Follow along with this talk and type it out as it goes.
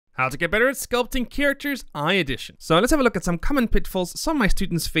How to get better at sculpting characters, Eye Edition. So let's have a look at some common pitfalls some of my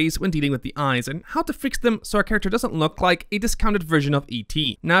students face when dealing with the eyes and how to fix them so our character doesn't look like a discounted version of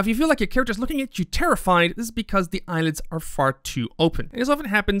E.T. Now, if you feel like your character is looking at you terrified, this is because the eyelids are far too open. And this often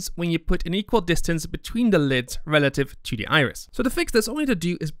happens when you put an equal distance between the lids relative to the iris. So to fix this, all you need to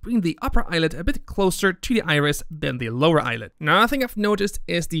do is bring the upper eyelid a bit closer to the iris than the lower eyelid. Now, another thing I've noticed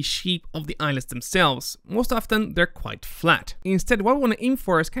is the shape of the eyelids themselves. Most often, they're quite flat. Instead, what we want to aim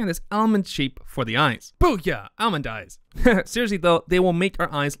for is kind of this almond shape for the eyes. Booyah! Almond eyes! Seriously though, they will make our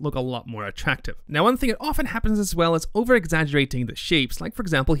eyes look a lot more attractive. Now, one thing that often happens as well is over-exaggerating the shapes, like for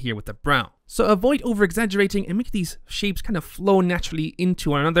example here with the brow. So avoid over-exaggerating and make these shapes kind of flow naturally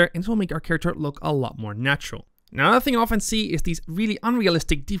into one another, and this will make our character look a lot more natural. Now, another thing I often see is these really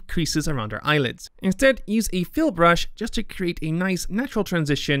unrealistic deep creases around our eyelids. Instead, use a fill brush just to create a nice natural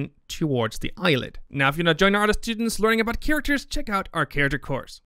transition towards the eyelid. Now, if you're not joining our other students learning about characters, check out our character course.